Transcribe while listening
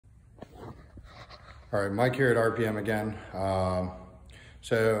All right, Mike here at RPM again.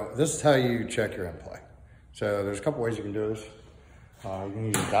 So this is how you check your in-play. So there's a couple ways you can do this. You can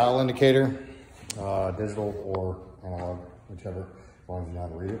use a dial indicator, digital or analog, whichever, as long as you know how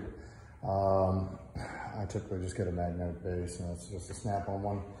to read it. I typically just get a magnetic base, and it's just a snap-on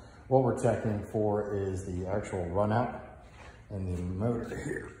one. What we're checking for is the actual runout and the motor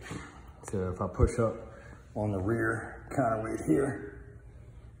here. So if I push up on the rear counterweight here,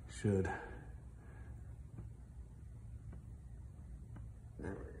 should.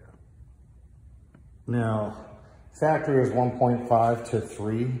 There we go. Now, factory is 1.5 to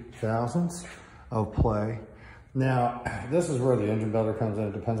 3 thousandths of play. Now, this is where the engine builder comes in.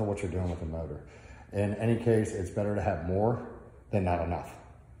 It depends on what you're doing with the motor. In any case, it's better to have more than not enough.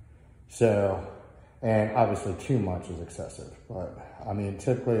 So, and obviously too much is excessive. But I mean,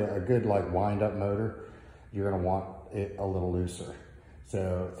 typically a good like wind up motor, you're gonna want it a little looser.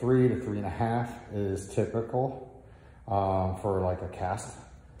 So 3 to 3.5 is typical for like a cast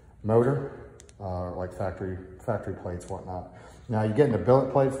motor, like factory plates, whatnot. Now you get into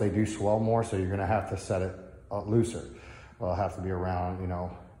billet plates, they do swell more, so you're gonna have to set it looser. It'll have to be around, you know,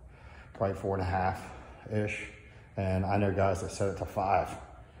 probably 4.5-ish. And I know guys that set it to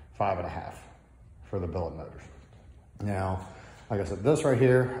 5.5 for the billet motors. Now, like I said, this right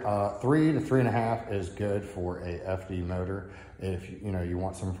here, 3 to 3.5 is good for a FD motor. If you know you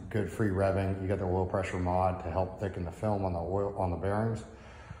want some good free revving, you got the oil pressure mod to help thicken the film on the oil on the bearings.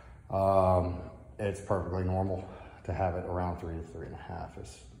 It's perfectly normal to have it around 3 to 3.5.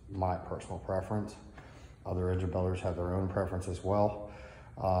 It's my personal preference. Other engine builders have their own preference as well.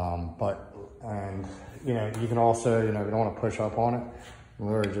 And you know, you can also, you know, if you don't want to push up on it,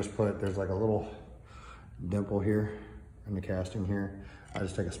 literally just there's like a little dimple here in the casting here. I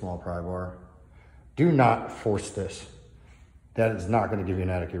just take a small pry bar. Do not force this. That is not going to give you an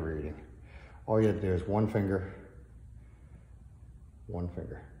adequate reading. All you have to do is one finger,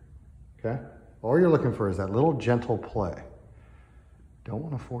 okay? All you're looking for is that little gentle play. Don't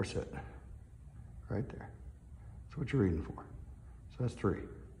want to force it. Right there. That's what you're reading for. So that's 3.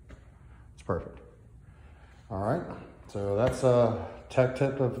 It's perfect. All right, so that's a tech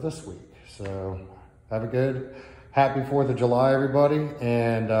tip of this week. So have a good, happy 4th of July, everybody,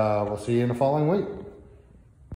 and we'll see you in the following week.